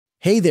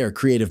Hey there,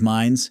 creative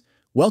minds!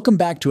 Welcome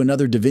back to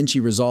another DaVinci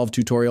Resolve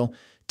tutorial.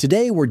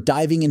 Today we're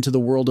diving into the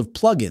world of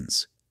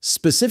plugins,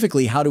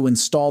 specifically how to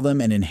install them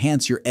and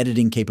enhance your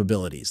editing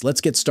capabilities. Let's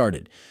get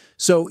started.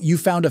 So you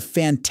found a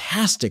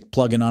fantastic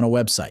plugin on a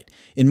website.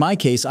 In my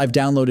case, I've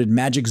downloaded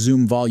Magic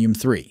Zoom Volume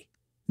 3.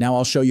 Now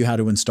I'll show you how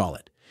to install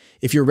it.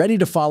 If you're ready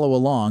to follow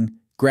along,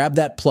 grab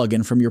that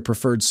plugin from your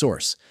preferred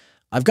source.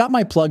 I've got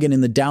my plugin in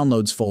the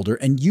Downloads folder,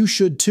 and you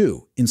should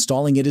too.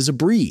 Installing it is a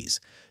breeze.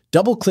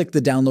 Double-click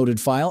the downloaded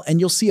file and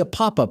you'll see a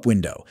pop-up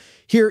window.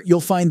 Here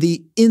you'll find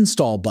the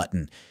Install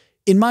button.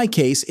 In my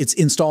case, it's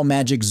Install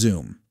Magic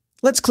Zoom.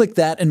 Let's click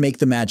that and make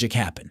the magic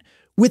happen.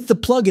 With the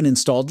plugin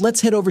installed,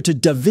 let's head over to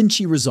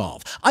DaVinci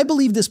Resolve. I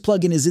believe this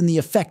plugin is in the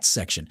Effects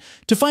section.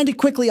 To find it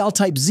quickly, I'll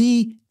type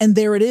Z, and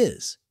there it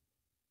is.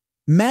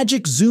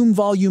 Magic Zoom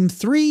Volume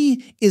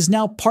 3 is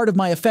now part of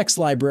my effects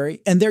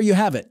library, and there you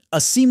have it, a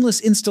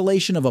seamless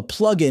installation of a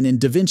plugin in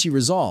DaVinci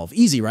Resolve.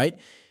 Easy, right?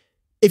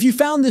 If you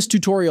found this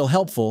tutorial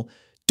helpful,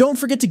 don't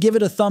forget to give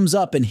it a thumbs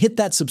up and hit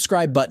that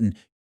subscribe button.